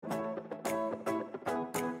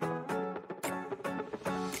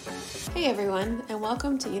Hey everyone, and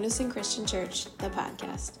welcome to Unison Christian Church, the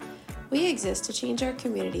podcast. We exist to change our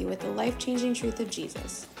community with the life-changing truth of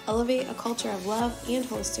Jesus, elevate a culture of love and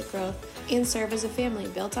holistic growth, and serve as a family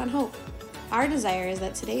built on hope. Our desire is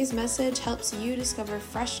that today's message helps you discover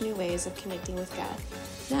fresh new ways of connecting with God.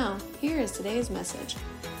 Now, here is today's message.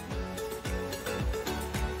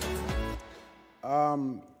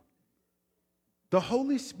 The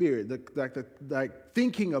Holy Spirit,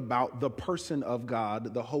 thinking about the person of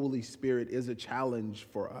God, the Holy Spirit is a challenge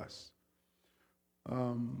for us.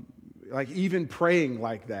 Even praying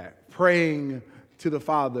like that, praying to the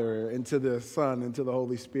Father and to the Son and to the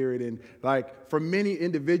Holy Spirit. And for many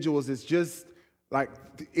individuals, it's just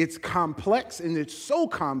it's complex, and it's so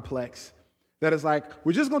complex that it's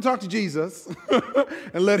we're just going to talk to Jesus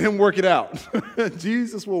and let him work it out.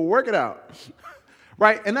 Jesus will work it out.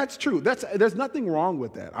 Right, and that's true. There's nothing wrong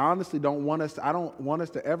with that. I honestly I don't want us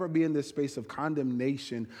to ever be in this space of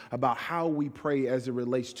condemnation about how we pray as it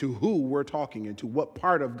relates to who we're talking into, what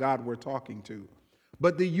part of God we're talking to.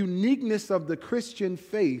 But the uniqueness of the Christian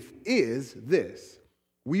faith is this.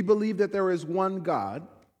 We believe that there is one God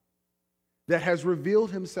that has revealed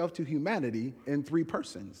himself to humanity in three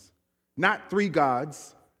persons. Not three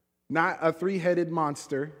gods, not a three-headed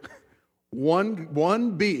monster,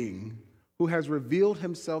 one being who has revealed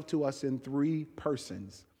himself to us in three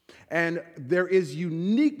persons. And there is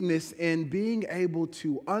uniqueness in being able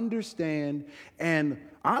to understand and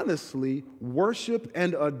honestly worship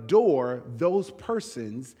and adore those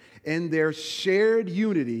persons in their shared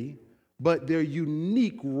unity, but their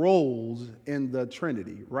unique roles in the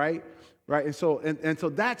Trinity, right? Right, and so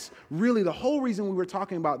that's really the whole reason we were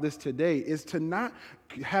talking about this today, is to not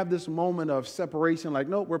have this moment of separation,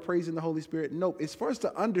 nope, we're praising the Holy Spirit. Nope, it's for us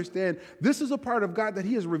to understand this is a part of God that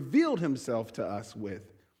he has revealed himself to us with.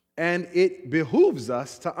 And it behooves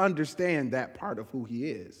us to understand that part of who he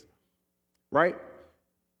is, right?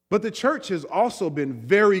 But the church has also been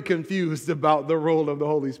very confused about the role of the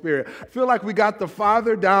Holy Spirit. I feel like we got the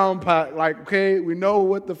Father down pat, okay, we know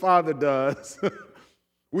what the Father does.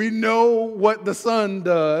 We know what the Son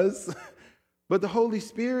does, but the Holy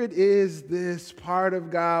Spirit is this part of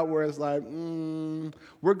God where it's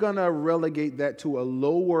we're going to relegate that to a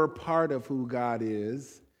lower part of who God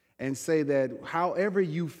is and say that however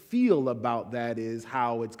you feel about that is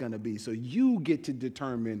how it's going to be. So you get to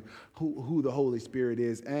determine who the Holy Spirit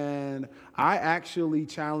is. And I actually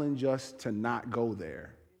challenge us to not go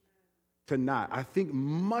there. I think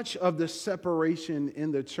much of the separation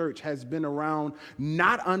in the church has been around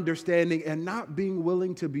not understanding and not being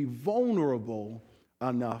willing to be vulnerable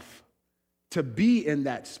enough to be in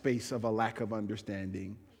that space of a lack of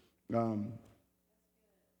understanding. And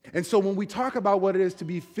so when we talk about what it is to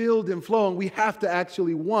be filled and flowing, we have to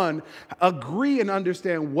actually, one, agree and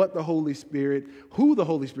understand what the Holy Spirit, who the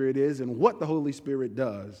Holy Spirit is, and what the Holy Spirit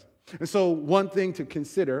does. And so one thing to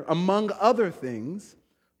consider, among other things,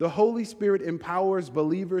 the Holy Spirit empowers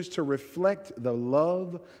believers to reflect the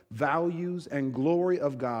love, values, and glory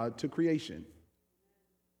of God to creation.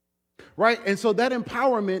 Right? And so that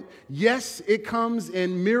empowerment, yes, it comes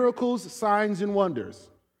in miracles, signs, and wonders.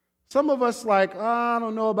 Some of us I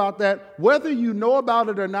don't know about that. Whether you know about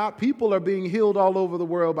it or not, people are being healed all over the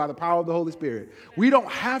world by the power of the Holy Spirit. We don't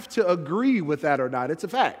have to agree with that or not. It's a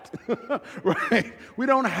fact, right? We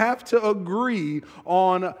don't have to agree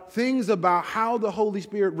on things about how the Holy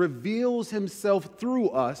Spirit reveals himself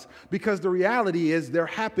through us, because the reality is they're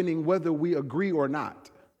happening whether we agree or not.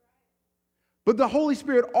 But the Holy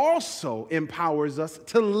Spirit also empowers us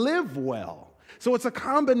to live well. So it's a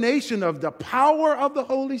combination of the power of the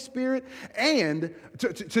Holy Spirit and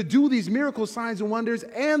to do these miracles, signs, and wonders,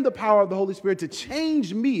 and the power of the Holy Spirit to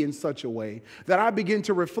change me in such a way that I begin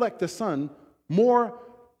to reflect the Son more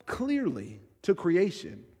clearly to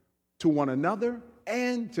creation, to one another,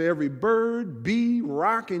 and to every bird, bee,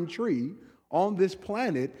 rock, and tree on this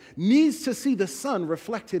planet needs to see the Son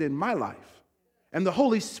reflected in my life. And the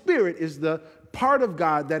Holy Spirit is the part of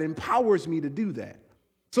God that empowers me to do that.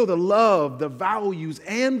 So the love, the values,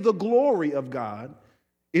 and the glory of God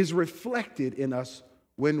is reflected in us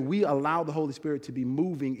when we allow the Holy Spirit to be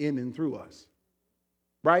moving in and through us,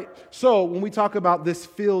 right? So when we talk about this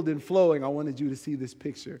filled and flowing, I wanted you to see this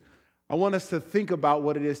picture. I want us to think about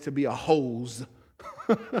what it is to be a hose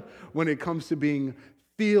when it comes to being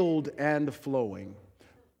filled and flowing.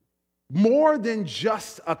 More than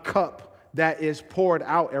just a cup that is poured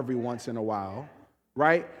out every once in a while,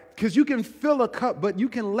 right? Because you can fill a cup, but you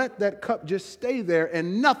can let that cup just stay there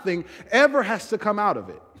and nothing ever has to come out of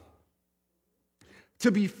it.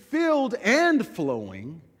 To be filled and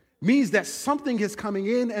flowing means that something is coming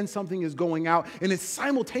in and something is going out, and it's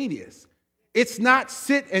simultaneous. It's not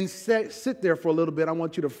sit there for a little bit. I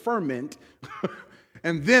want you to ferment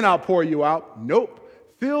and then I'll pour you out. Nope.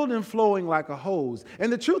 Filled and flowing like a hose.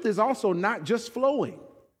 And the truth is also not just flowing,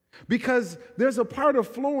 because there's a part of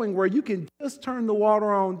flowing where you can just turn the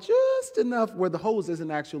water on just enough where the hose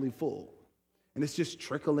isn't actually full. And it's just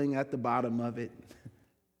trickling at the bottom of it.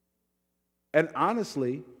 And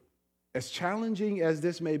honestly, as challenging as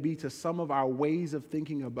this may be to some of our ways of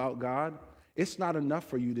thinking about God, it's not enough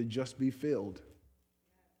for you to just be filled.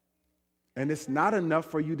 And it's not enough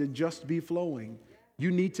for you to just be flowing.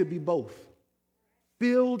 You need to be both,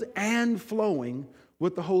 filled and flowing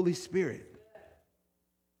with the Holy Spirit.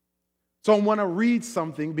 So I want to read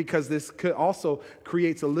something, because this could also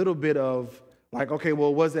creates a little bit of like, okay,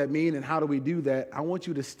 well, what does that mean and how do we do that? I want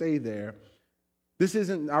you to stay there. This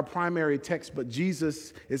isn't our primary text, but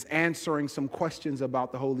Jesus is answering some questions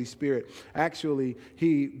about the Holy Spirit. Actually,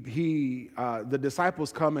 the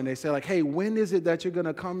disciples come and they say like, hey, when is it that you're going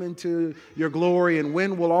to come into your glory? And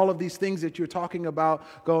when will all of these things that you're talking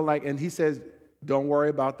about go like, and he says, don't worry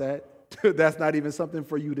about that. That's not even something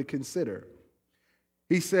for you to consider.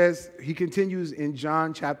 He says, he continues in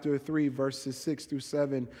John chapter 3, verses 6 through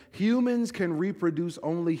 7. Humans can reproduce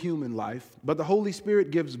only human life, but the Holy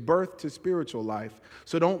Spirit gives birth to spiritual life.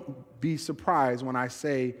 So don't be surprised when I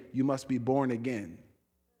say you must be born again.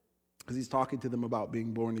 Because he's talking to them about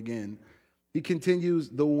being born again. He continues,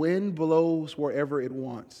 the wind blows wherever it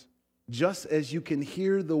wants. Just as you can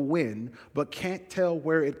hear the wind, but can't tell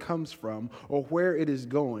where it comes from or where it is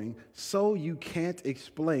going, so you can't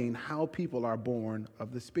explain how people are born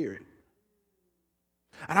of the Spirit.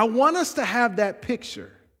 And I want us to have that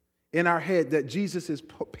picture in our head that Jesus is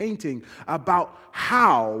painting about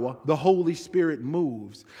how the Holy Spirit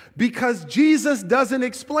moves, because Jesus doesn't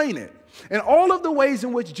explain it. And all of the ways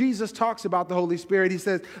in which Jesus talks about the Holy Spirit, he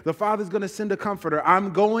says, the Father's going to send a comforter.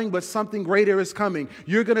 I'm going, but something greater is coming.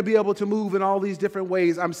 You're going to be able to move in all these different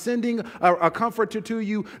ways. I'm sending a comforter to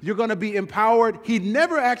you. You're going to be empowered. He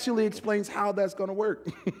never actually explains how that's going to work.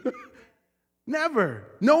 Never.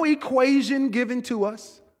 No equation given to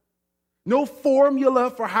us. No formula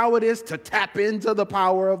for how it is to tap into the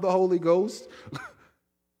power of the Holy Ghost.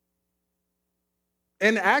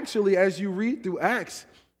 And actually, as you read through Acts,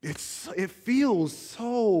 it feels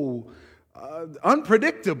so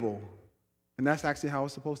unpredictable. And that's actually how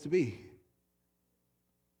it's supposed to be.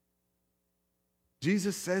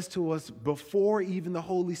 Jesus says to us, before even the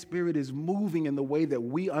Holy Spirit is moving in the way that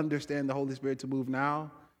we understand the Holy Spirit to move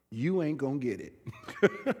now, you ain't gonna get it.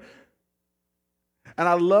 And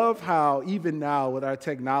I love how even now with our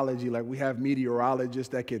technology, like we have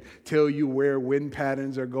meteorologists that can tell you where wind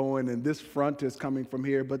patterns are going and this front is coming from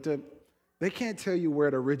here, but they can't tell you where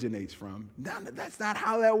it originates from. That's not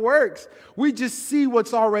how that works. We just see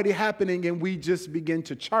what's already happening and we just begin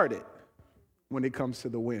to chart it when it comes to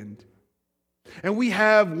the wind. And we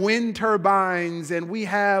have wind turbines and we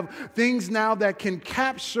have things now that can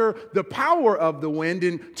capture the power of the wind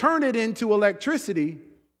and turn it into electricity.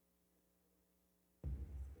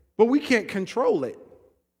 But we can't control it.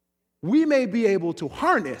 We may be able to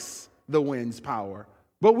harness the wind's power,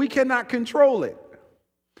 but we cannot control it.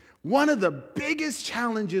 One of the biggest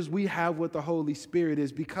challenges we have with the Holy Spirit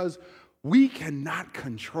is because we cannot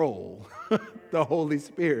control the Holy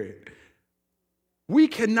Spirit. We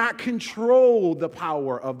cannot control the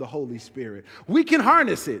power of the Holy Spirit. We can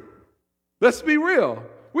harness it. Let's be real.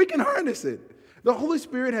 We can harness it. The Holy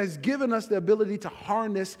Spirit has given us the ability to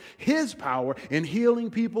harness His power in healing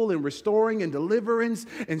people and restoring and deliverance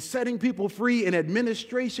and setting people free in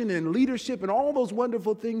administration and leadership and all those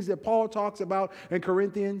wonderful things that Paul talks about in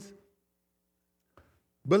Corinthians.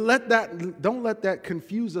 But don't let that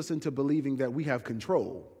confuse us into believing that we have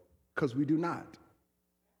control, because we do not.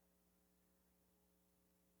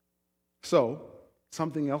 So,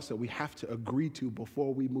 something else that we have to agree to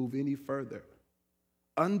before we move any further.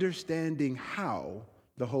 Understanding how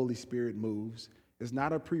the Holy Spirit moves is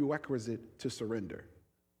not a prerequisite to surrender.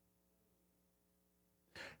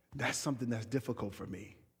 That's something that's difficult for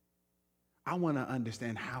me. I want to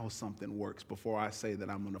understand how something works before I say that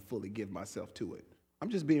I'm going to fully give myself to it. I'm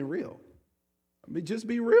just being real. Just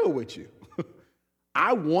be real with you.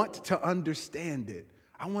 I want to understand it.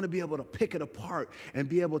 I want to be able to pick it apart and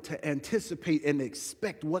be able to anticipate and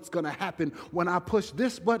expect what's going to happen when I push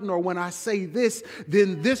this button, or when I say this,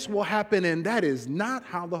 then this will happen. And that is not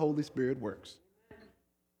how the Holy Spirit works.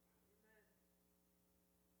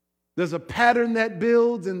 There's a pattern that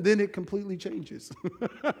builds and then it completely changes.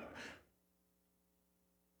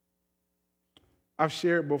 I've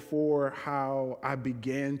shared before how I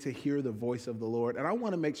began to hear the voice of the Lord. And I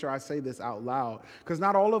want to make sure I say this out loud, because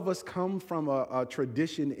not all of us come from a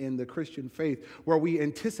tradition in the Christian faith where we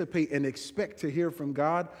anticipate and expect to hear from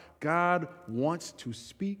God. God wants to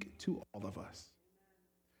speak to all of us,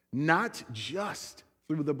 not just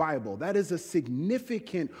through the Bible. That is a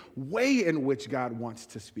significant way in which God wants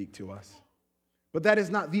to speak to us. But that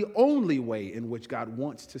is not the only way in which God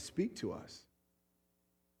wants to speak to us.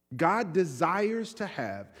 God desires to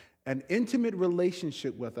have an intimate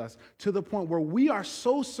relationship with us to the point where we are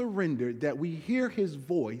so surrendered that we hear his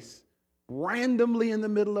voice randomly in the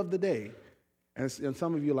middle of the day. And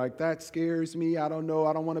some of you are like, that scares me. I don't know.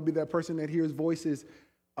 I don't want to be that person that hears voices.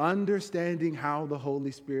 Understanding how the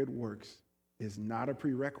Holy Spirit works is not a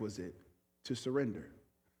prerequisite to surrender.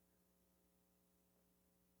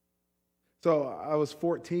 So I was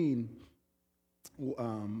 14,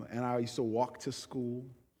 and I used to walk to school.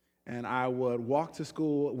 And I would walk to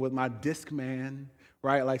school with my Discman,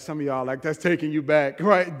 right? Like some of y'all, like, that's taking you back,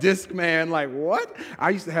 right? Discman, like, what?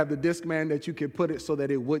 I used to have the Discman that you could put it so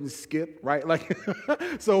that it wouldn't skip, right? Like,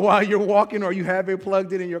 so while you're walking or you have it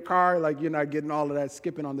plugged in your car, like, you're not getting all of that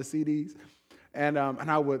skipping on the CDs. And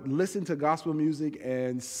I would listen to gospel music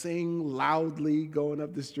and sing loudly going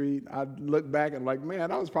up the street. I'd look back and like,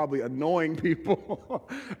 man, I was probably annoying people.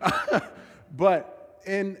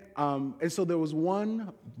 And so there was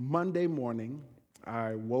one Monday morning,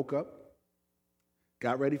 I woke up,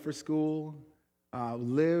 got ready for school,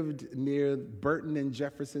 lived near Burton and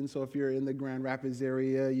Jefferson. So if you're in the Grand Rapids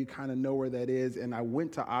area, you kind of know where that is. And I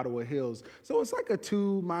went to Ottawa Hills. So it's like a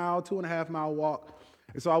 2.5 mile walk.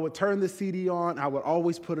 And so I would turn the CD on. I would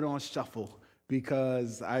always put it on shuffle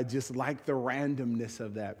because I just like the randomness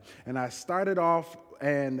of that. And I started off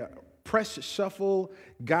and pressed shuffle,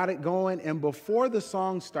 got it going, and before the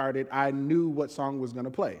song started, I knew what song was going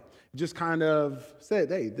to play. Just kind of said,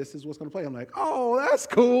 hey, this is what's going to play. I'm like, oh, that's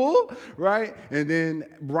cool, right? And then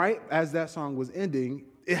right as that song was ending,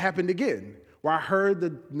 it happened again, where I heard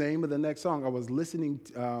the name of the next song. I was listening,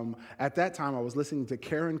 at that time, I was listening to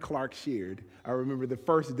Karen Clark Sheard. I remember the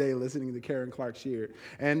first day listening to Karen Clark Sheard.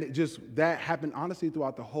 And just that happened, honestly,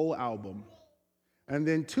 throughout the whole album. And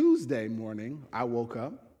then Tuesday morning, I woke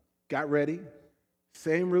up, got ready,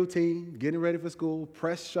 same routine, getting ready for school,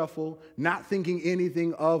 press shuffle, not thinking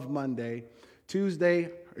anything of Monday. Tuesday,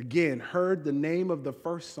 again, heard the name of the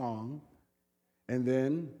first song, and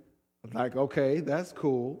then like, okay, that's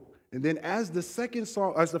cool. And then as the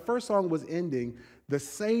first song was ending, the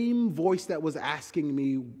same voice that was asking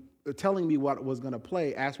me, telling me what was going to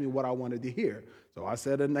play, asked me what I wanted to hear. So I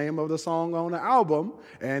said the name of the song on the album,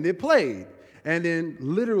 and it played. And then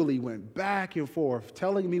literally went back and forth,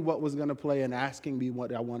 telling me what was going to play and asking me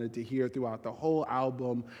what I wanted to hear throughout the whole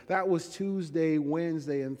album. That was Tuesday,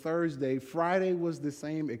 Wednesday, and Thursday. Friday was the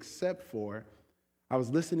same, except for I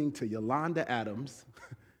was listening to Yolanda Adams,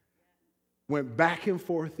 went back and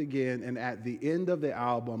forth again, and at the end of the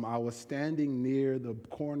album, I was standing near the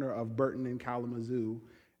corner of Burton and Kalamazoo,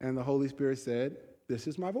 and the Holy Spirit said, this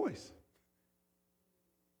is my voice.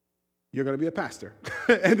 You're going to be a pastor.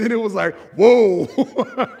 And then it was like, whoa.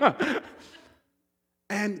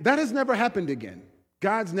 And that has never happened again.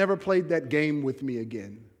 God's never played that game with me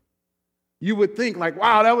again. You would think like,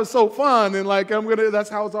 wow, that was so fun. And like, that's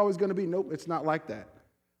how it's always going to be. Nope, it's not like that.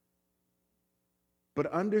 But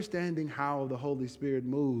understanding how the Holy Spirit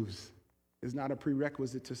moves is not a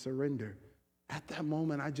prerequisite to surrender. At that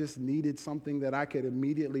moment, I just needed something that I could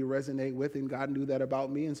immediately resonate with, and God knew that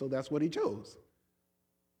about me, and so that's what he chose.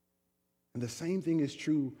 And the same thing is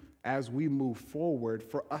true as we move forward,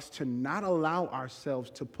 for us to not allow ourselves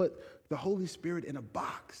to put the Holy Spirit in a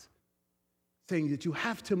box, saying that you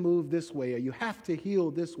have to move this way, or you have to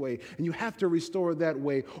heal this way, and you have to restore that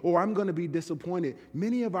way, or I'm going to be disappointed.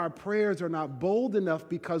 Many of our prayers are not bold enough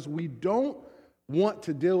because we don't want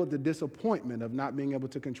to deal with the disappointment of not being able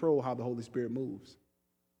to control how the Holy Spirit moves.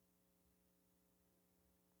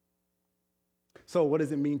 So what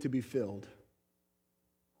does it mean to be filled?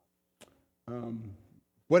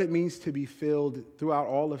 What it means to be filled, throughout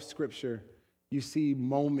all of Scripture, you see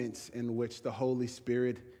moments in which the Holy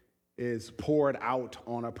Spirit is poured out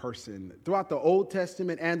on a person. Throughout the Old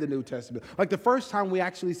Testament and the New Testament. Like the first time we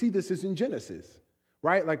actually see this is in Genesis,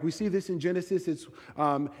 right? Like we see this in Genesis, it's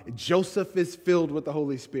Joseph is filled with the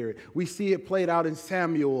Holy Spirit. We see it played out in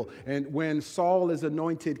Samuel, and when Saul is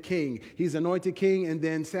anointed king. He's anointed king, and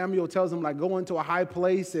then Samuel tells him, like, go into a high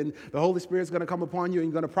place, and the Holy Spirit's going to come upon you, and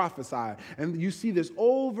you're going to prophesy. And you see this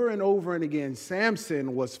over and over and again.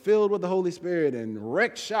 Samson was filled with the Holy Spirit and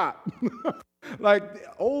wrecked shop. Like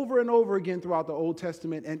over and over again throughout the Old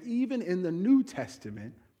Testament, and even in the New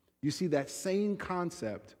Testament, You see that same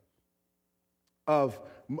concept of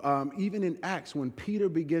even in Acts, when Peter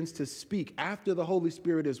begins to speak after the Holy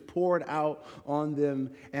Spirit is poured out on them,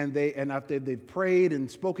 and after they've prayed and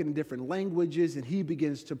spoken in different languages, and he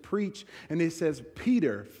begins to preach, and it says,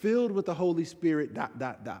 Peter, filled with the Holy Spirit, ...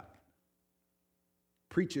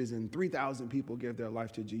 preaches, and 3,000 people give their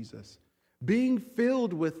life to Jesus. Being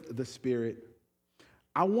filled with the Spirit,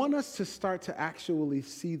 I want us to start to actually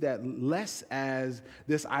see that less as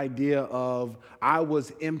this idea of I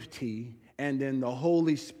was empty and then the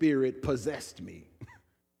Holy Spirit possessed me.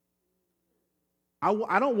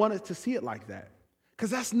 I don't want us to see it like that, because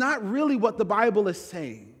that's not really what the Bible is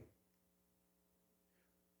saying.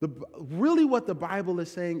 Really what the Bible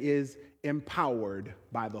is saying is empowered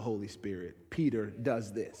by the Holy Spirit. Peter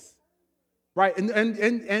does this, right?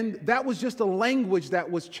 And that was just a language that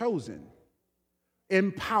was chosen.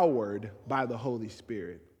 Empowered by the Holy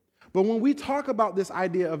Spirit. But when we talk about this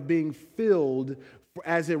idea of being filled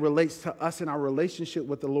as it relates to us in our relationship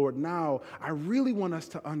with the Lord now, I really want us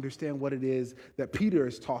to understand what it is that Peter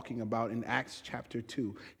is talking about in Acts chapter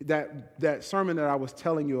 2. That sermon that I was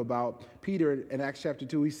telling you about, Peter in Acts chapter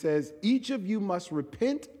 2, he says, each of you must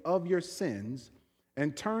repent of your sins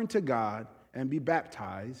and turn to God and be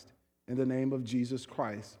baptized in the name of Jesus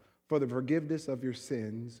Christ for the forgiveness of your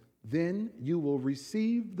sins. Then you will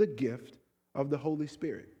receive the gift of the Holy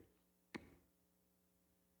Spirit.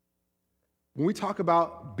 When we talk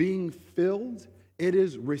about being filled, it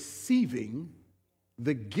is receiving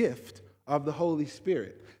the gift of the Holy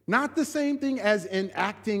Spirit. Not the same thing as in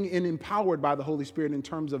acting and empowered by the Holy Spirit in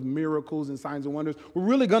terms of miracles and signs and wonders. We're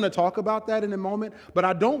really going to talk about that in a moment, but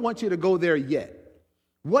I don't want you to go there yet.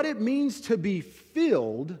 What it means to be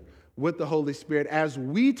filled with the Holy Spirit, as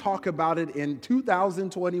we talk about it in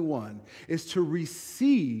 2021, is to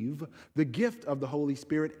receive the gift of the Holy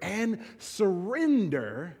Spirit and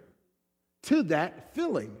surrender to that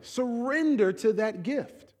filling, surrender to that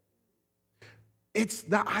gift. It's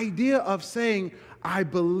the idea of saying, I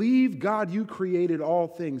believe, God, you created all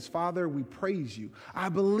things. Father, we praise you. I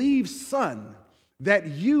believe, Son, that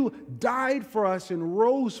you died for us and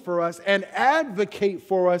rose for us and advocate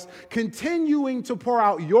for us, continuing to pour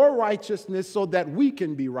out your righteousness so that we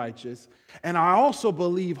can be righteous. And I also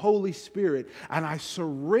believe, Holy Spirit, and I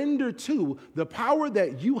surrender to the power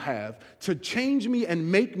that you have to change me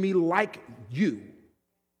and make me like you.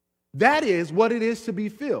 That is what it is to be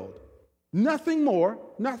filled. Nothing more,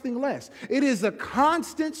 nothing less. It is a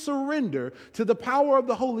constant surrender to the power of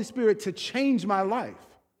the Holy Spirit to change my life.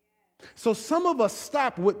 So some of us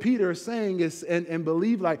stop what Peter is saying and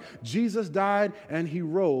believe like Jesus died and he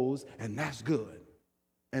rose, and that's good.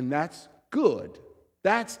 And that's good.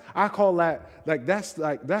 I call that that's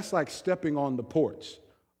like stepping on the porch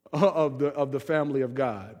of the family of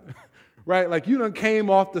God. Right? Like you done came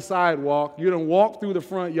off the sidewalk, you done walked through the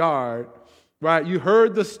front yard, right? You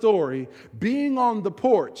heard the story. Being on the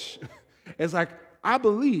porch is like, I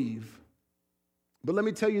believe. But let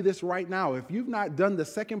me tell you this right now. If you've not done the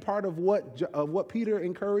second part of what Peter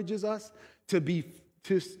encourages us to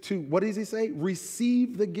what does he say?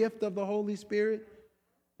 Receive the gift of the Holy Spirit.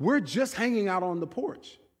 We're just hanging out on the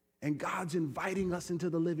porch, and God's inviting us into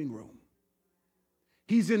the living room.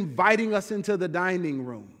 He's inviting us into the dining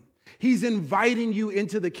room. He's inviting you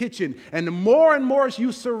into the kitchen. And the more and more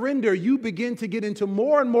you surrender, you begin to get into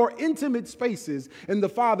more and more intimate spaces in the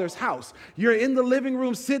Father's house. You're in the living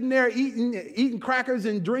room sitting there eating crackers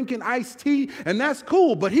and drinking iced tea, and that's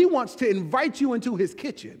cool, but he wants to invite you into his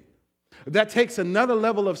kitchen. That takes another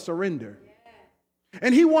level of surrender.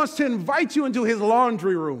 And he wants to invite you into his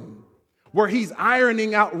laundry room where he's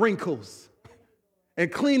ironing out wrinkles and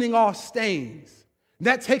cleaning off stains.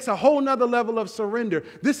 That takes a whole nother level of surrender.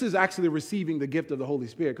 This is actually receiving the gift of the Holy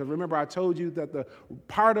Spirit. Because remember, I told you that the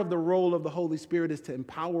part of the role of the Holy Spirit is to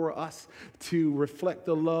empower us to reflect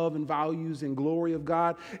the love and values and glory of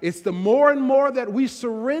God. It's the more and more that we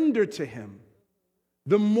surrender to him,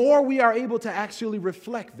 the more we are able to actually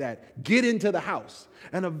reflect that, get into the house.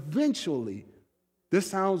 And eventually, this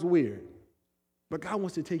sounds weird, but God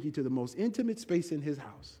wants to take you to the most intimate space in his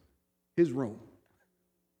house, his room,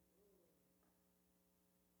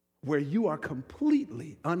 where you are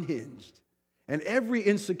completely unhinged. And every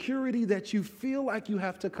insecurity that you feel like you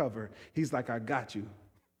have to cover, he's like, I got you.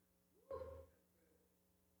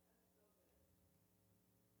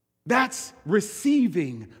 That's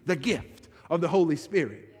receiving the gift of the Holy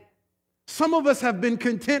Spirit. Some of us have been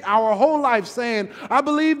content our whole life saying, I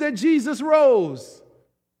believe that Jesus rose,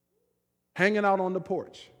 hanging out on the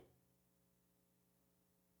porch.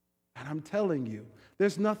 And I'm telling you,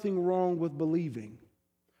 there's nothing wrong with believing.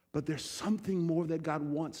 But there's something more that God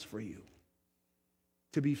wants for you.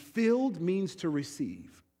 To be filled means to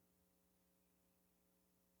receive.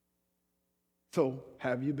 So,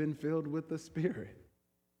 have you been filled with the Spirit?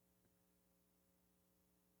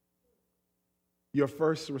 Your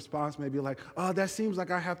first response may be like, oh, that seems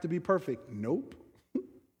like I have to be perfect. Nope.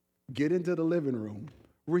 Get into the living room.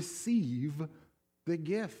 Receive the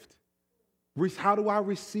gift. How do I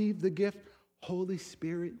receive the gift? Holy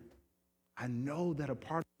Spirit, I know that a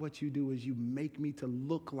part of what you do is you make me to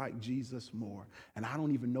look like Jesus more. And I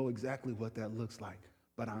don't even know exactly what that looks like,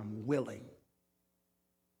 but I'm willing.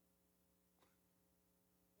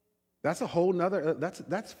 That's a whole nother,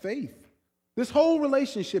 that's faith. This whole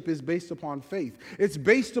relationship is based upon faith. It's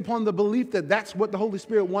based upon the belief that that's what the Holy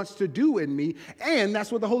Spirit wants to do in me, and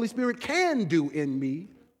that's what the Holy Spirit can do in me.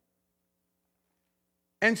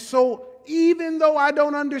 And so, even though I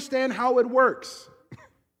don't understand how it works,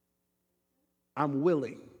 I'm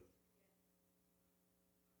willing.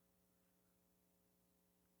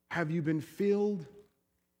 Have you been filled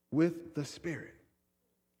with the Spirit?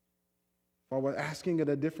 If I were asking it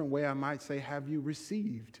a different way, I might say, have you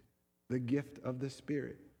received the gift of the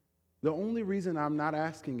Spirit? The only reason I'm not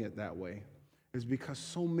asking it that way is because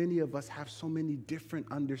so many of us have so many different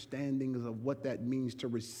understandings of what that means to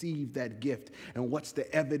receive that gift and what's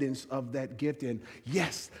the evidence of that gift. And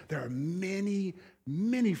yes, there are many,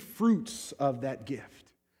 many fruits of that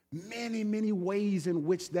gift, many, many ways in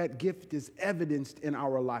which that gift is evidenced in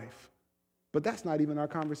our life. But that's not even our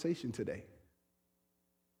conversation today.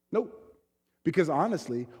 Nope. Because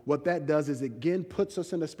honestly, what that does is again puts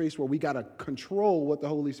us in a space where we got to control what the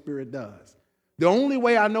Holy Spirit does. The only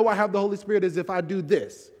way I know I have the Holy Spirit is if I do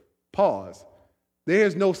this. Pause. There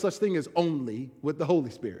is no such thing as only with the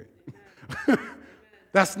Holy Spirit.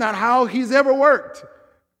 That's not how he's ever worked.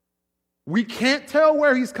 We can't tell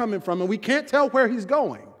where he's coming from and we can't tell where he's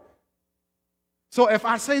going. So if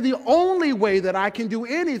I say the only way that I can do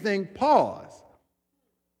anything, pause.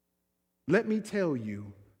 Let me tell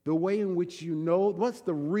you, the way in which you know what's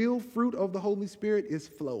the real fruit of the Holy Spirit is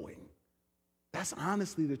flowing. That's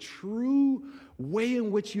honestly the true way in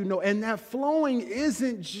which you know. And that flowing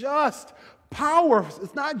isn't just power.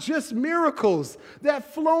 It's not just miracles.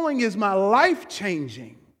 That flowing is my life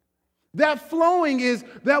changing. That flowing is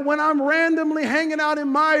that when I'm randomly hanging out in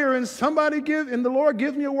Meijer and the Lord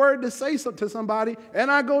gives me a word to say to somebody and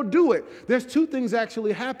I go do it. There's two things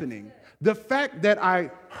actually happening. The fact that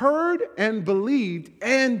I heard and believed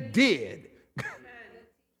and did,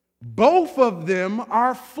 both of them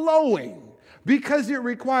are flowing because it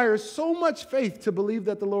requires so much faith to believe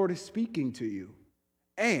that the Lord is speaking to you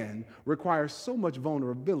and requires so much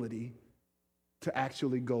vulnerability to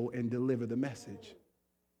actually go and deliver the message.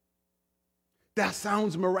 That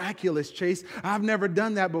sounds miraculous, Chase. I've never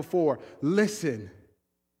done that before. Listen.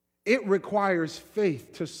 It requires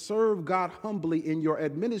faith to serve God humbly in your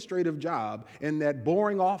administrative job in that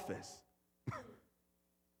boring office.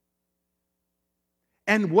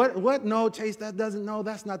 And what? No, Chase, that's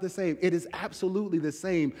not the same. It is absolutely the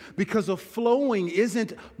same because a flowing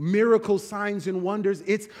isn't miracle signs and wonders.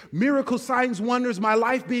 It's miracle signs, wonders, my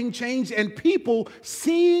life being changed, and people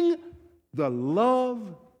seeing the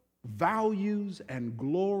love, values, and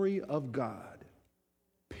glory of God.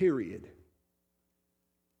 Period.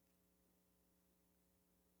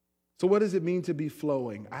 So what does it mean to be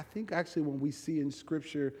flowing? I think actually when we see in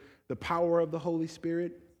Scripture the power of the Holy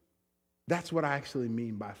Spirit, that's what I actually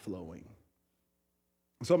mean by flowing.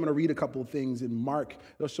 So I'm going to read a couple of things in Mark.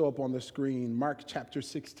 They'll show up on the screen. Mark chapter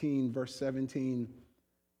 16, verse 17.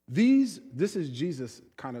 This is Jesus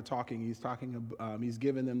kind of talking. He's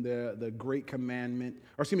giving them the great commandment,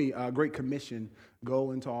 great commission,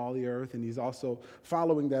 go into all the earth. And he's also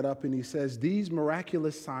following that up and he says, these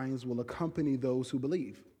miraculous signs will accompany those who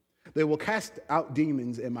believe. They will cast out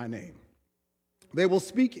demons in my name. They will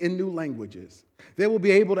speak in new languages. They will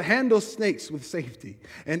be able to handle snakes with safety.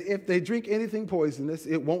 And if they drink anything poisonous,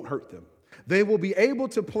 it won't hurt them. They will be able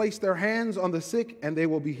to place their hands on the sick and they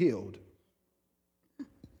will be healed.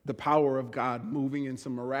 The power of God moving in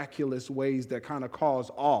some miraculous ways that kind of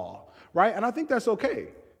cause awe, right? And I think that's okay.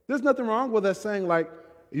 There's nothing wrong with us saying like,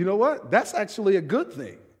 you know what? That's actually a good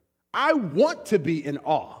thing. I want to be in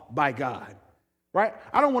awe by God. Right?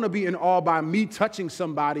 I don't want to be in awe by me touching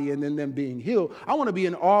somebody and then them being healed. I want to be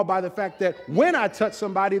in awe by the fact that when I touched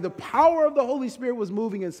somebody, the power of the Holy Spirit was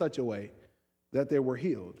moving in such a way that they were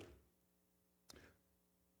healed.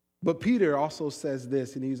 But Peter also says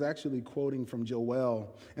this, and he's actually quoting from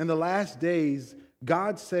Joel. In the last days,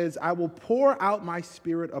 God says, I will pour out my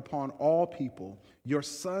spirit upon all people. Your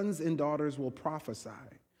sons and daughters will prophesy.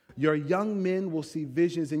 Your young men will see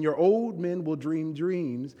visions, and your old men will dream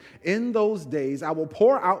dreams. In those days, I will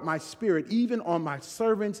pour out my spirit even on my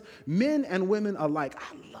servants, men and women alike.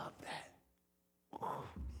 I love that.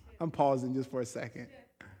 I'm pausing just for a second.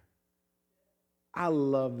 I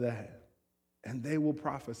love that. And they will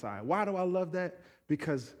prophesy. Why do I love that?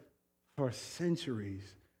 Because for centuries,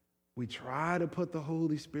 we try to put the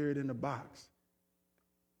Holy Spirit in a box.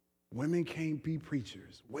 Women can't be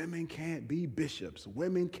preachers. Women can't be bishops.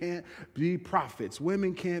 Women can't be prophets.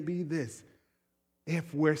 Women can't be this.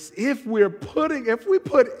 If we put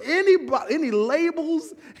any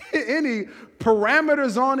labels, any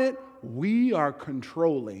parameters on it, we are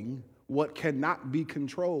controlling what cannot be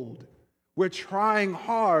controlled. We're trying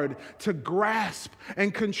hard to grasp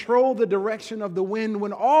and control the direction of the wind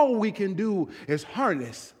when all we can do is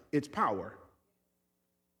harness its power.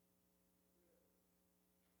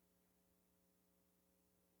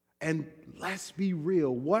 And let's be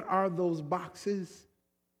real. What are those boxes?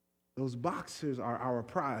 Those boxes are our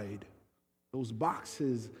pride. Those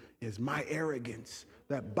boxes is my arrogance.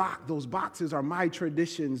 Those boxes are my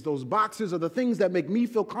traditions. Those boxes are the things that make me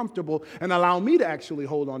feel comfortable and allow me to actually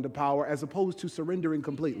hold on to power as opposed to surrendering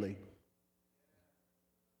completely.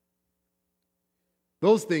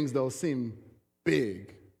 Those things, though, seem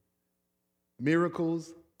big.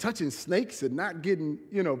 Miracles, touching snakes and not getting,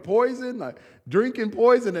 poison, like drinking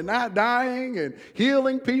poison and not dying, and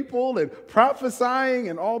healing people and prophesying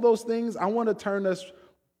and all those things. I want to turn us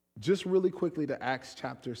just really quickly to Acts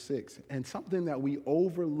chapter 6, and something that we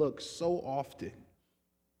overlook so often.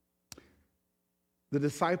 The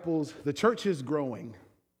disciples, the church is growing,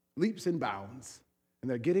 leaps and bounds,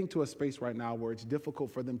 and they're getting to a space right now where it's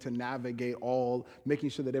difficult for them to navigate making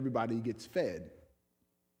sure that everybody gets fed.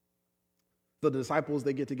 So the disciples,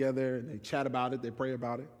 they get together and they chat about it, they pray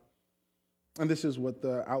about it. And this is what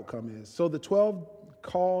the outcome is. So the 12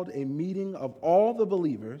 called a meeting of all the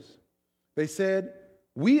believers. They said,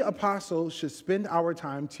 we apostles should spend our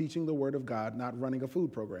time teaching the word of God, not running a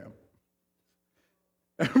food program.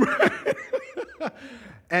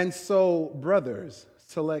 And so, brothers,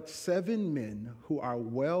 select 7 men who are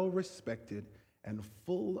well respected and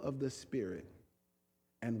full of the Spirit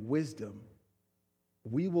and wisdom.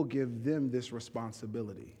 We will give them this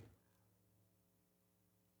responsibility.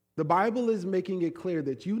 The Bible is making it clear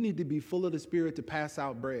that you need to be full of the Spirit to pass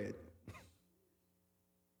out bread.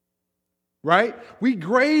 Right? We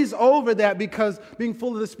graze over that because being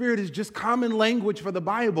full of the Spirit is just common language for the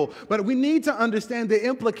Bible. But we need to understand the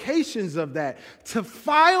implications of that. To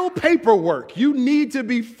file paperwork, you need to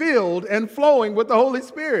be filled and flowing with the Holy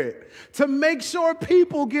Spirit. To make sure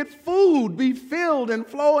people get food, be filled and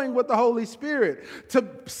flowing with the Holy Spirit. To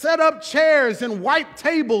set up chairs and wipe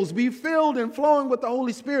tables, be filled and flowing with the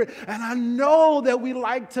Holy Spirit. And I know that we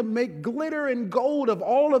like to make glitter and gold of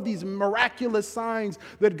all of these miraculous signs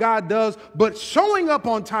that God does. But showing up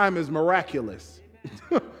on time is miraculous.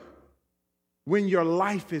 When your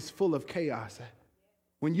life is full of chaos,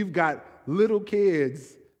 when you've got little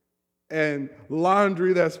kids and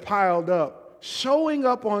laundry that's piled up, showing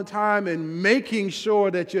up on time and making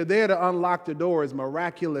sure that you're there to unlock the door is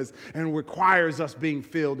miraculous and requires us being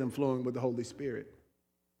filled and flowing with the Holy Spirit.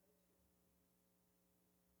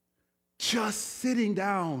 Just sitting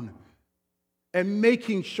down and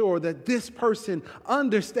making sure that this person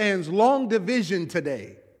understands long division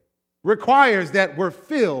today requires that we're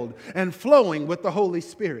filled and flowing with the Holy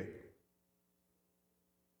Spirit.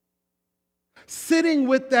 Sitting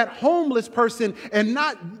with that homeless person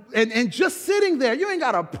and just sitting there, you ain't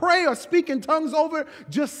got to pray or speak in tongues over,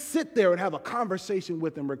 just sit there and have a conversation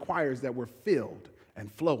with them requires that we're filled and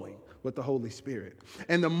flowing with the Holy Spirit.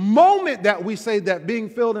 And the moment that we say that being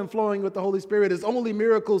filled and flowing with the Holy Spirit is only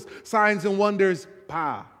miracles, signs, and wonders,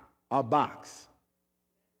 a box.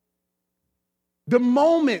 The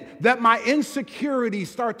moment that my insecurities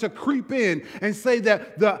start to creep in and say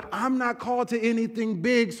that I'm not called to anything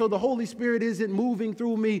big, so the Holy Spirit isn't moving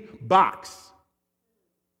through me, box.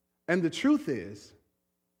 And the truth is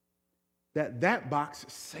that box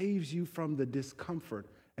saves you from the discomfort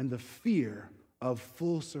and the fear of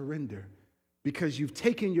full surrender because you've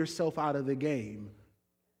taken yourself out of the game.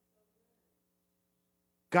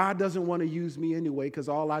 God doesn't want to use me anyway because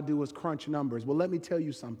all I do is crunch numbers. Well, let me tell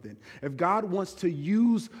you something. If God wants to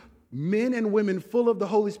use men and women full of the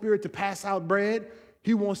Holy Spirit to pass out bread,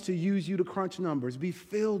 He wants to use you to crunch numbers. Be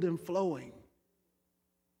filled and flowing.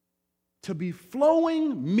 To be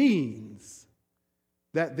flowing means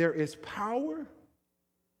that there is power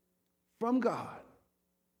from God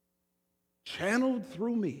channeled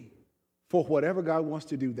through me for whatever God wants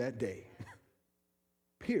to do that day.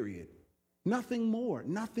 Period. Nothing more,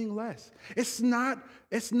 nothing less. It's not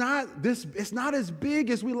as big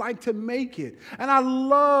as we like to make it. And I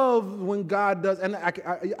love when God does, and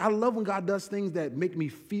I love when God does things that make me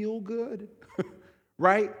feel good,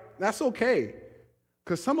 right? That's okay.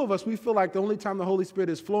 Because some of us, we feel like the only time the Holy Spirit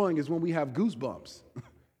is flowing is when we have goosebumps.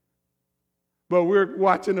 But we're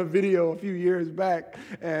watching a video a few years back,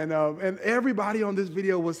 and everybody on this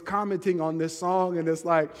video was commenting on this song, and it's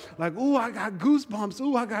like, ooh, I got goosebumps.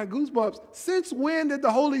 Ooh, I got goosebumps. Since when did the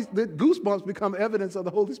goosebumps become evidence of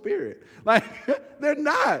the Holy Spirit? Like, they're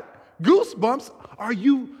not. Goosebumps are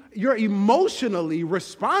you're emotionally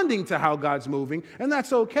responding to how God's moving, and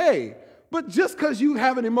that's okay. But just because you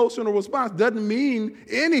have an emotional response doesn't mean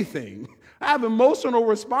anything. I have emotional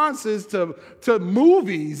responses to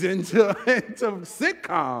movies and to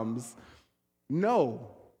sitcoms. No.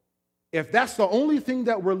 If that's the only thing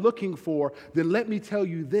that we're looking for, then let me tell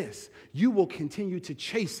you this. You will continue to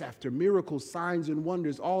chase after miracles, signs, and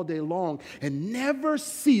wonders all day long and never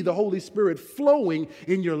see the Holy Spirit flowing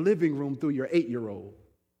in your living room through your 8-year-old.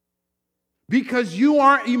 Because you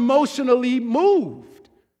aren't emotionally moved.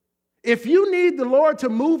 If you need the Lord to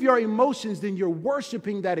move your emotions, then you're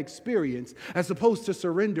worshiping that experience as opposed to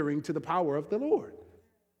surrendering to the power of the Lord.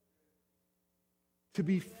 To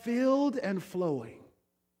be filled and flowing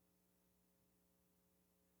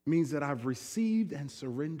means that I've received and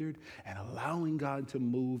surrendered and allowing God to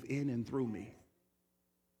move in and through me.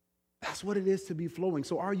 That's what it is to be flowing.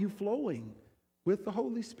 So are you flowing with the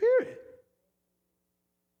Holy Spirit?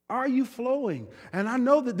 Are you flowing? And I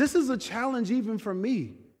know that this is a challenge even for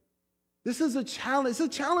me. This is a challenge. It's a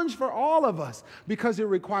challenge for all of us because it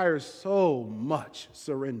requires so much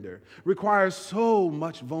surrender, requires so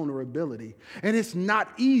much vulnerability. And it's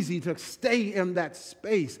not easy to stay in that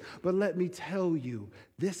space. But let me tell you,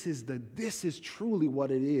 this is truly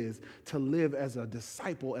what it is to live as a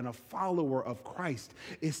disciple and a follower of Christ,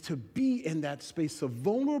 is to be in that space of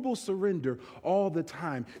vulnerable surrender all the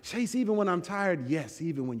time. Chase, even when I'm tired? Yes,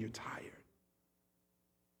 even when you're tired.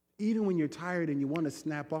 Even when you're tired and you want to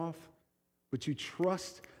snap off, but you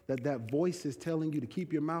trust that that voice is telling you to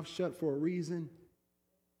keep your mouth shut for a reason,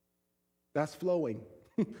 that's flowing.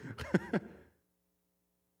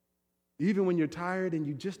 Even when you're tired and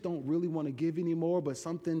you just don't really want to give anymore, but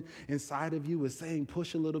something inside of you is saying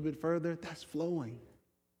push a little bit further, that's flowing.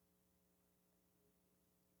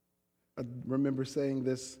 I remember saying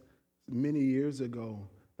this many years ago,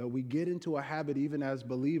 that we get into a habit even as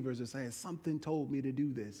believers of saying, something told me to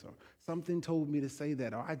do this, or something told me to say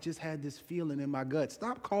that, or I just had this feeling in my gut.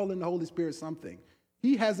 Stop calling the Holy Spirit something.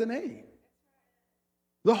 He has a name.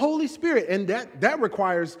 The Holy Spirit. And that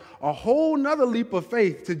requires a whole nother leap of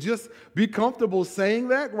faith to just be comfortable saying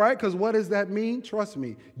that, right? Because what does that mean? Trust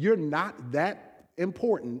me, you're not that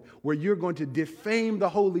important where you're going to defame the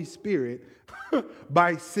Holy Spirit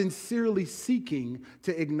by sincerely seeking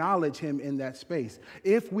to acknowledge him in that space.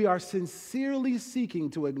 If we are sincerely seeking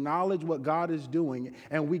to acknowledge what God is doing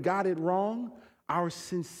and we got it wrong, our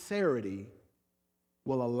sincerity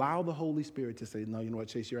will allow the Holy Spirit to say, no, you know what,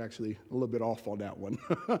 Chase, you're actually a little bit off on that one.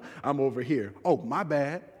 I'm over here. Oh, my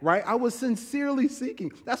bad, right? I was sincerely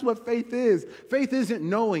seeking. That's what faith is. Faith isn't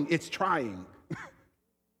knowing, it's trying.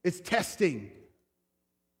 It's testing.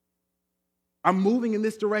 I'm moving in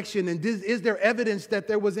this direction, and is there evidence that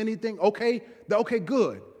there was anything? Okay,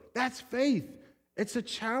 good. That's faith. It's a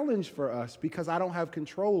challenge for us because I don't have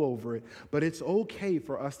control over it, but it's okay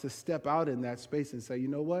for us to step out in that space and say, you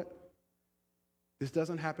know what? This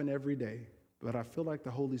doesn't happen every day, but I feel like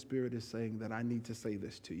the Holy Spirit is saying that I need to say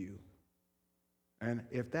this to you. And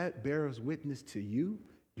if that bears witness to you,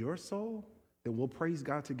 your soul, then we'll praise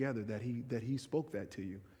God together that he spoke that to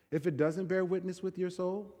you. If it doesn't bear witness with your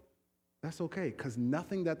soul, that's okay, because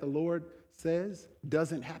nothing that the Lord says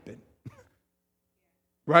doesn't happen.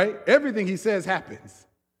 Right? Everything he says happens.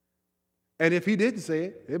 And if he didn't say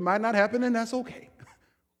it, it might not happen, and that's okay.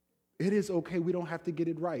 It is okay. We don't have to get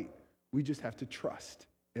it right. We just have to trust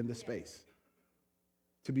in the space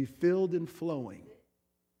to be filled and flowing.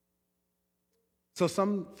 So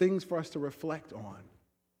some things for us to reflect on.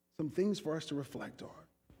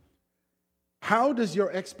 How does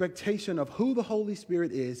your expectation of who the Holy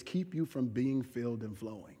Spirit is keep you from being filled and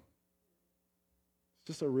flowing? It's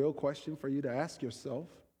just a real question for you to ask yourself.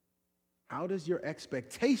 How does your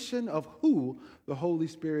expectation of who the Holy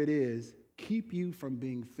Spirit is keep you from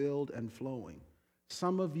being filled and flowing?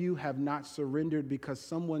 Some of you have not surrendered because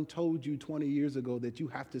someone told you 20 years ago that you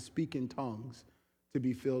have to speak in tongues to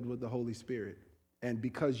be filled with the Holy Spirit. And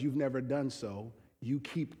because you've never done so, you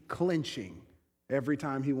keep clenching every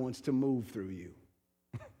time he wants to move through you.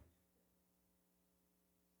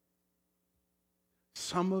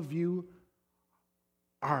 Some of you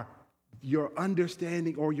are your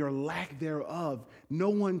understanding or your lack thereof. No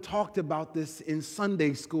one talked about this in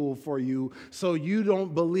Sunday school for you, so you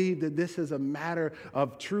don't believe that this is a matter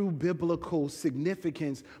of true biblical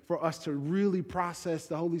significance for us to really process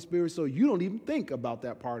the Holy Spirit, so you don't even think about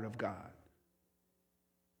that part of God.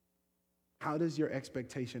 How does your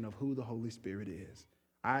expectation of who the Holy Spirit is?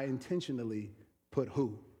 I intentionally put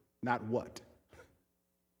who, not what.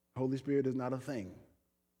 Holy Spirit is not a thing.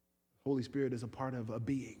 Holy Spirit is a part of a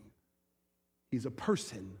being. He's a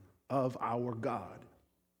person of our God.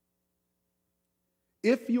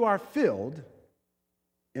 If you are filled,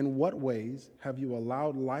 in what ways have you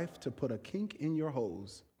allowed life to put a kink in your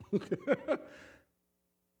hose?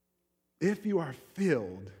 If you are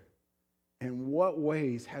filled, in what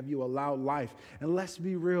ways have you allowed life? And let's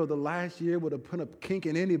be real, the last year would have put a kink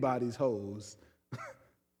in anybody's hose.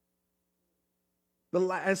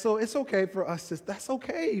 And so it's okay for us to, that's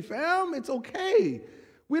okay, fam. It's okay.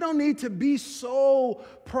 We don't need to be so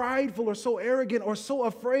prideful or so arrogant or so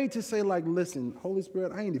afraid to say, like, listen, Holy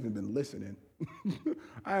Spirit, I ain't even been listening.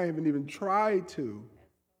 I haven't even tried to.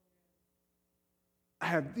 I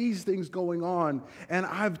have these things going on, and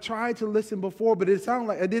I've tried to listen before, but it sounded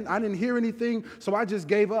like I didn't hear anything, so I just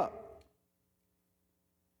gave up.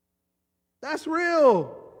 That's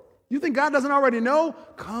real. You think God doesn't already know?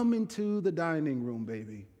 Come into the dining room,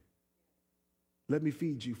 baby. Let me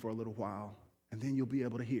feed you for a little while, and then you'll be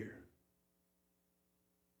able to hear.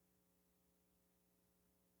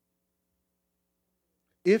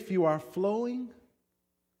 If you are flowing,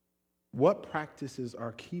 what practices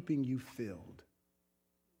are keeping you filled?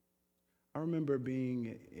 I remember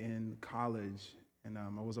being in college, and I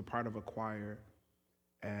was a part of a choir,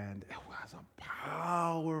 and it was a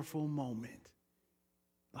powerful moment.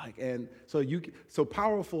 So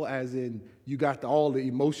powerful as in you got all the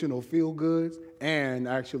emotional feel goods and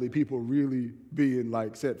actually people really being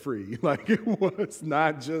like set free. Like it was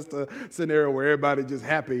not just a scenario where everybody just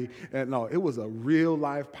happy. And no, it was a real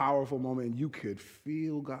life powerful moment and you could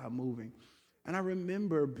feel God moving. And I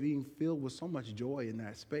remember being filled with so much joy in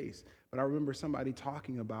that space. But I remember somebody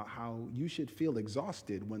talking about how you should feel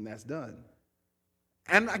exhausted when that's done.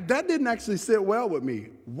 And that didn't actually sit well with me.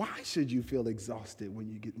 Why should you feel exhausted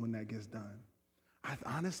when that gets done? I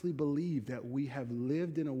honestly believe that we have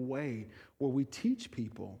lived in a way where we teach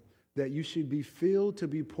people that you should be filled to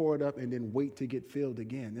be poured up and then wait to get filled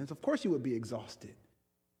again. And of course you would be exhausted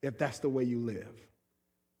if that's the way you live.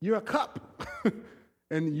 You're a cup.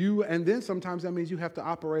 and then sometimes that means you have to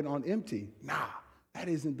operate on empty. Nah,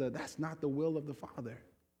 that's not the will of the Father.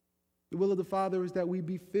 The will of the Father is that we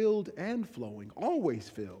be filled and flowing, always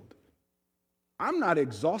filled. I'm not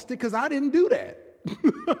exhausted because I didn't do that.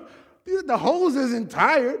 The hose isn't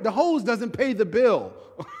tired. The hose doesn't pay the bill.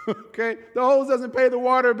 Okay? The hose doesn't pay the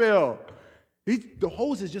water bill. The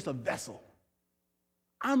hose is just a vessel.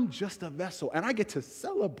 I'm just a vessel. And I get to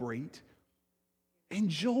celebrate,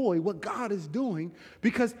 enjoy what God is doing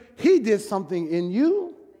because He did something in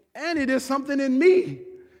you and He did something in me.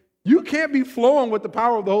 You can't be flowing with the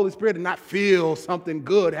power of the Holy Spirit and not feel something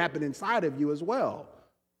good happen inside of you as well.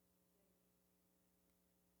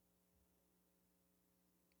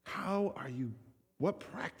 What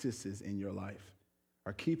practices in your life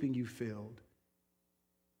are keeping you filled?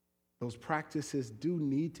 Those practices do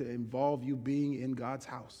need to involve you being in God's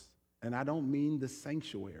house. And I don't mean the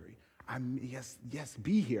sanctuary. Yes,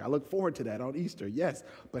 be here. I look forward to that on Easter, yes.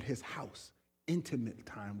 But His house, intimate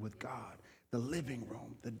time with God. The living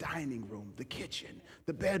room, the dining room, the kitchen,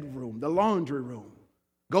 the bedroom, the laundry room.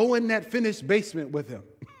 Go in that finished basement with Him.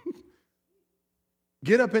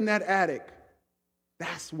 Get up in that attic.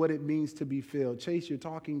 That's what it means to be filled. Chase, you're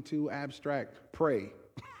talking too abstract. Pray.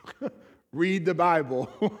 Read the Bible.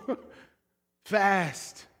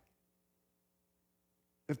 Fast.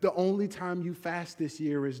 If the only time you fast this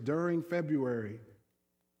year is during February,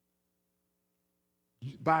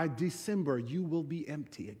 by December, you will be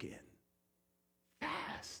empty again.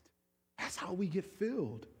 That's how we get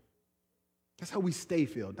filled. That's how we stay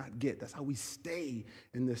filled, not get. That's how we stay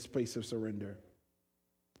in this space of surrender.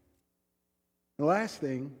 The last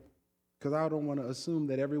thing, because I don't want to assume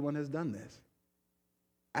that everyone has done this,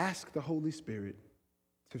 ask the Holy Spirit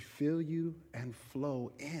to fill you and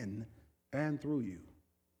flow in and through you.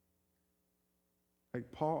 Like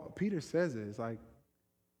Peter says it, it's like,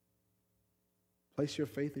 place your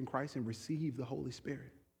faith in Christ and receive the Holy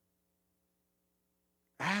Spirit.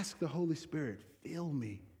 Ask the Holy Spirit, fill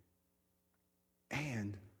me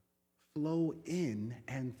and flow in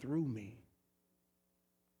and through me.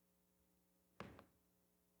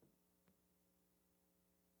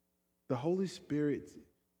 The Holy Spirit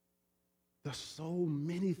There's so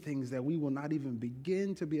many things that we will not even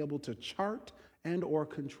begin to be able to chart and or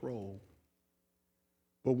control.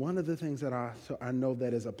 But one of the things that I know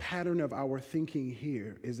that is a pattern of our thinking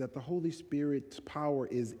here is that the Holy Spirit's power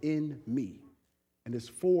is in me and is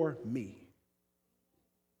for me.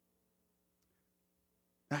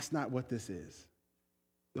 That's not what this is.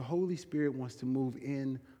 The Holy Spirit wants to move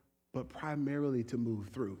in, but primarily to move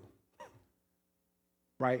through.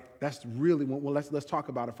 Right? That's really, well, let's talk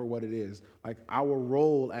about it for what it is. Like, our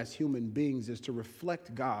role as human beings is to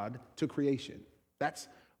reflect God to creation. That's,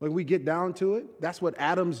 when we get down to it, that's what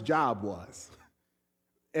Adam's job was.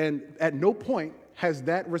 And at no point has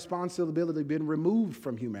that responsibility been removed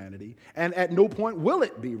from humanity, and at no point will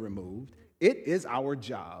it be removed. It is our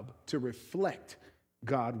job to reflect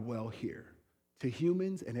God well here to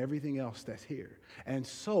humans and everything else that's here. And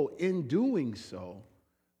so in doing so,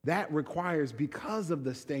 that requires, because of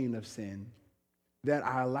the stain of sin, that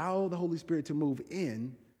I allow the Holy Spirit to move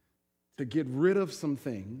in to get rid of some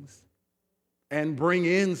things and bring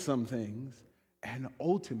in some things and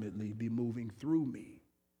ultimately be moving through me.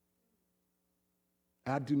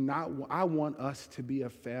 I want us to be a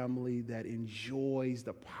family that enjoys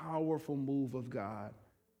the powerful move of God,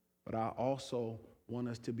 but I also want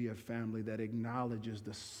us to be a family that acknowledges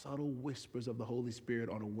the subtle whispers of the Holy Spirit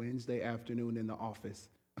on a Wednesday afternoon in the office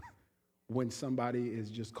when somebody is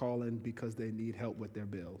just calling because they need help with their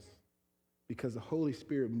bills. Because the Holy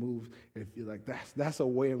Spirit moves, if you're like, that's a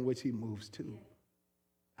way in which he moves too.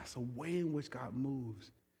 That's a way in which God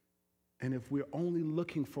moves. And if we're only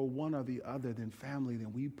looking for one or the other than family,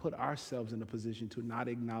 then we put ourselves in a position to not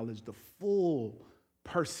acknowledge the full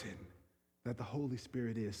person that the Holy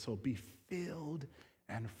Spirit is. So be filled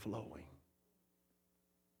and flowing.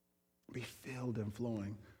 Be filled and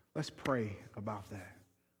flowing. Let's pray about that.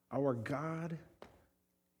 Our God,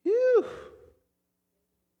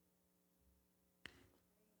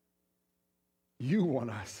 you want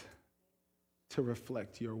us to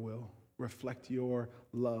reflect your will, reflect your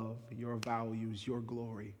love, your values, your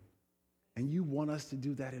glory. And you want us to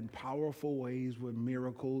do that in powerful ways with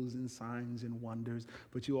miracles and signs and wonders.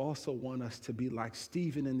 But you also want us to be like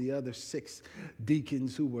Stephen and the other 6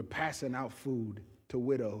 deacons who were passing out food to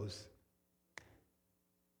widows.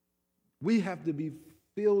 We have to be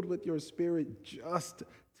filled with your Spirit just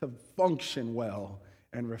to function well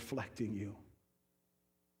and reflecting you.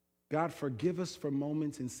 God, forgive us for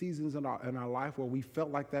moments and seasons in our life where we felt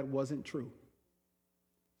like that wasn't true.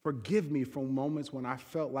 Forgive me for moments when I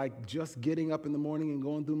felt like just getting up in the morning and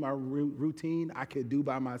going through my routine I could do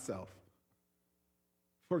by myself.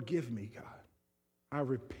 Forgive me, God. I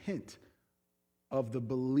repent of the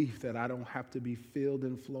belief that I don't have to be filled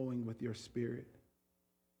and flowing with your Spirit.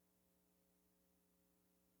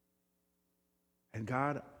 And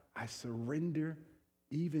God, I surrender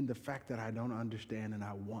even the fact that I don't understand and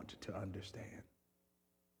I want to understand.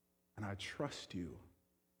 And I trust you.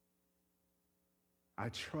 I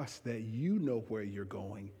trust that you know where you're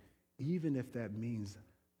going, even if that means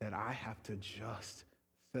that I have to just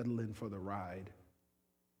settle in for the ride.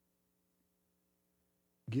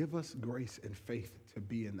 Give us grace and faith to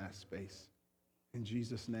be in that space. In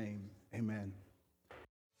Jesus' name, amen.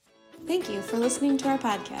 Thank you for listening to our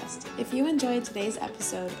podcast. If you enjoyed today's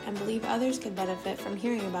episode and believe others could benefit from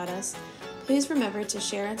hearing about us, please remember to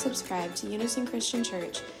share and subscribe to Unison Christian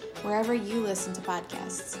Church wherever you listen to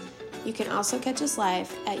podcasts. You can also catch us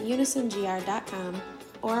live at unisongr.com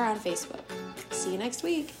or on Facebook. See you next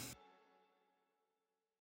week.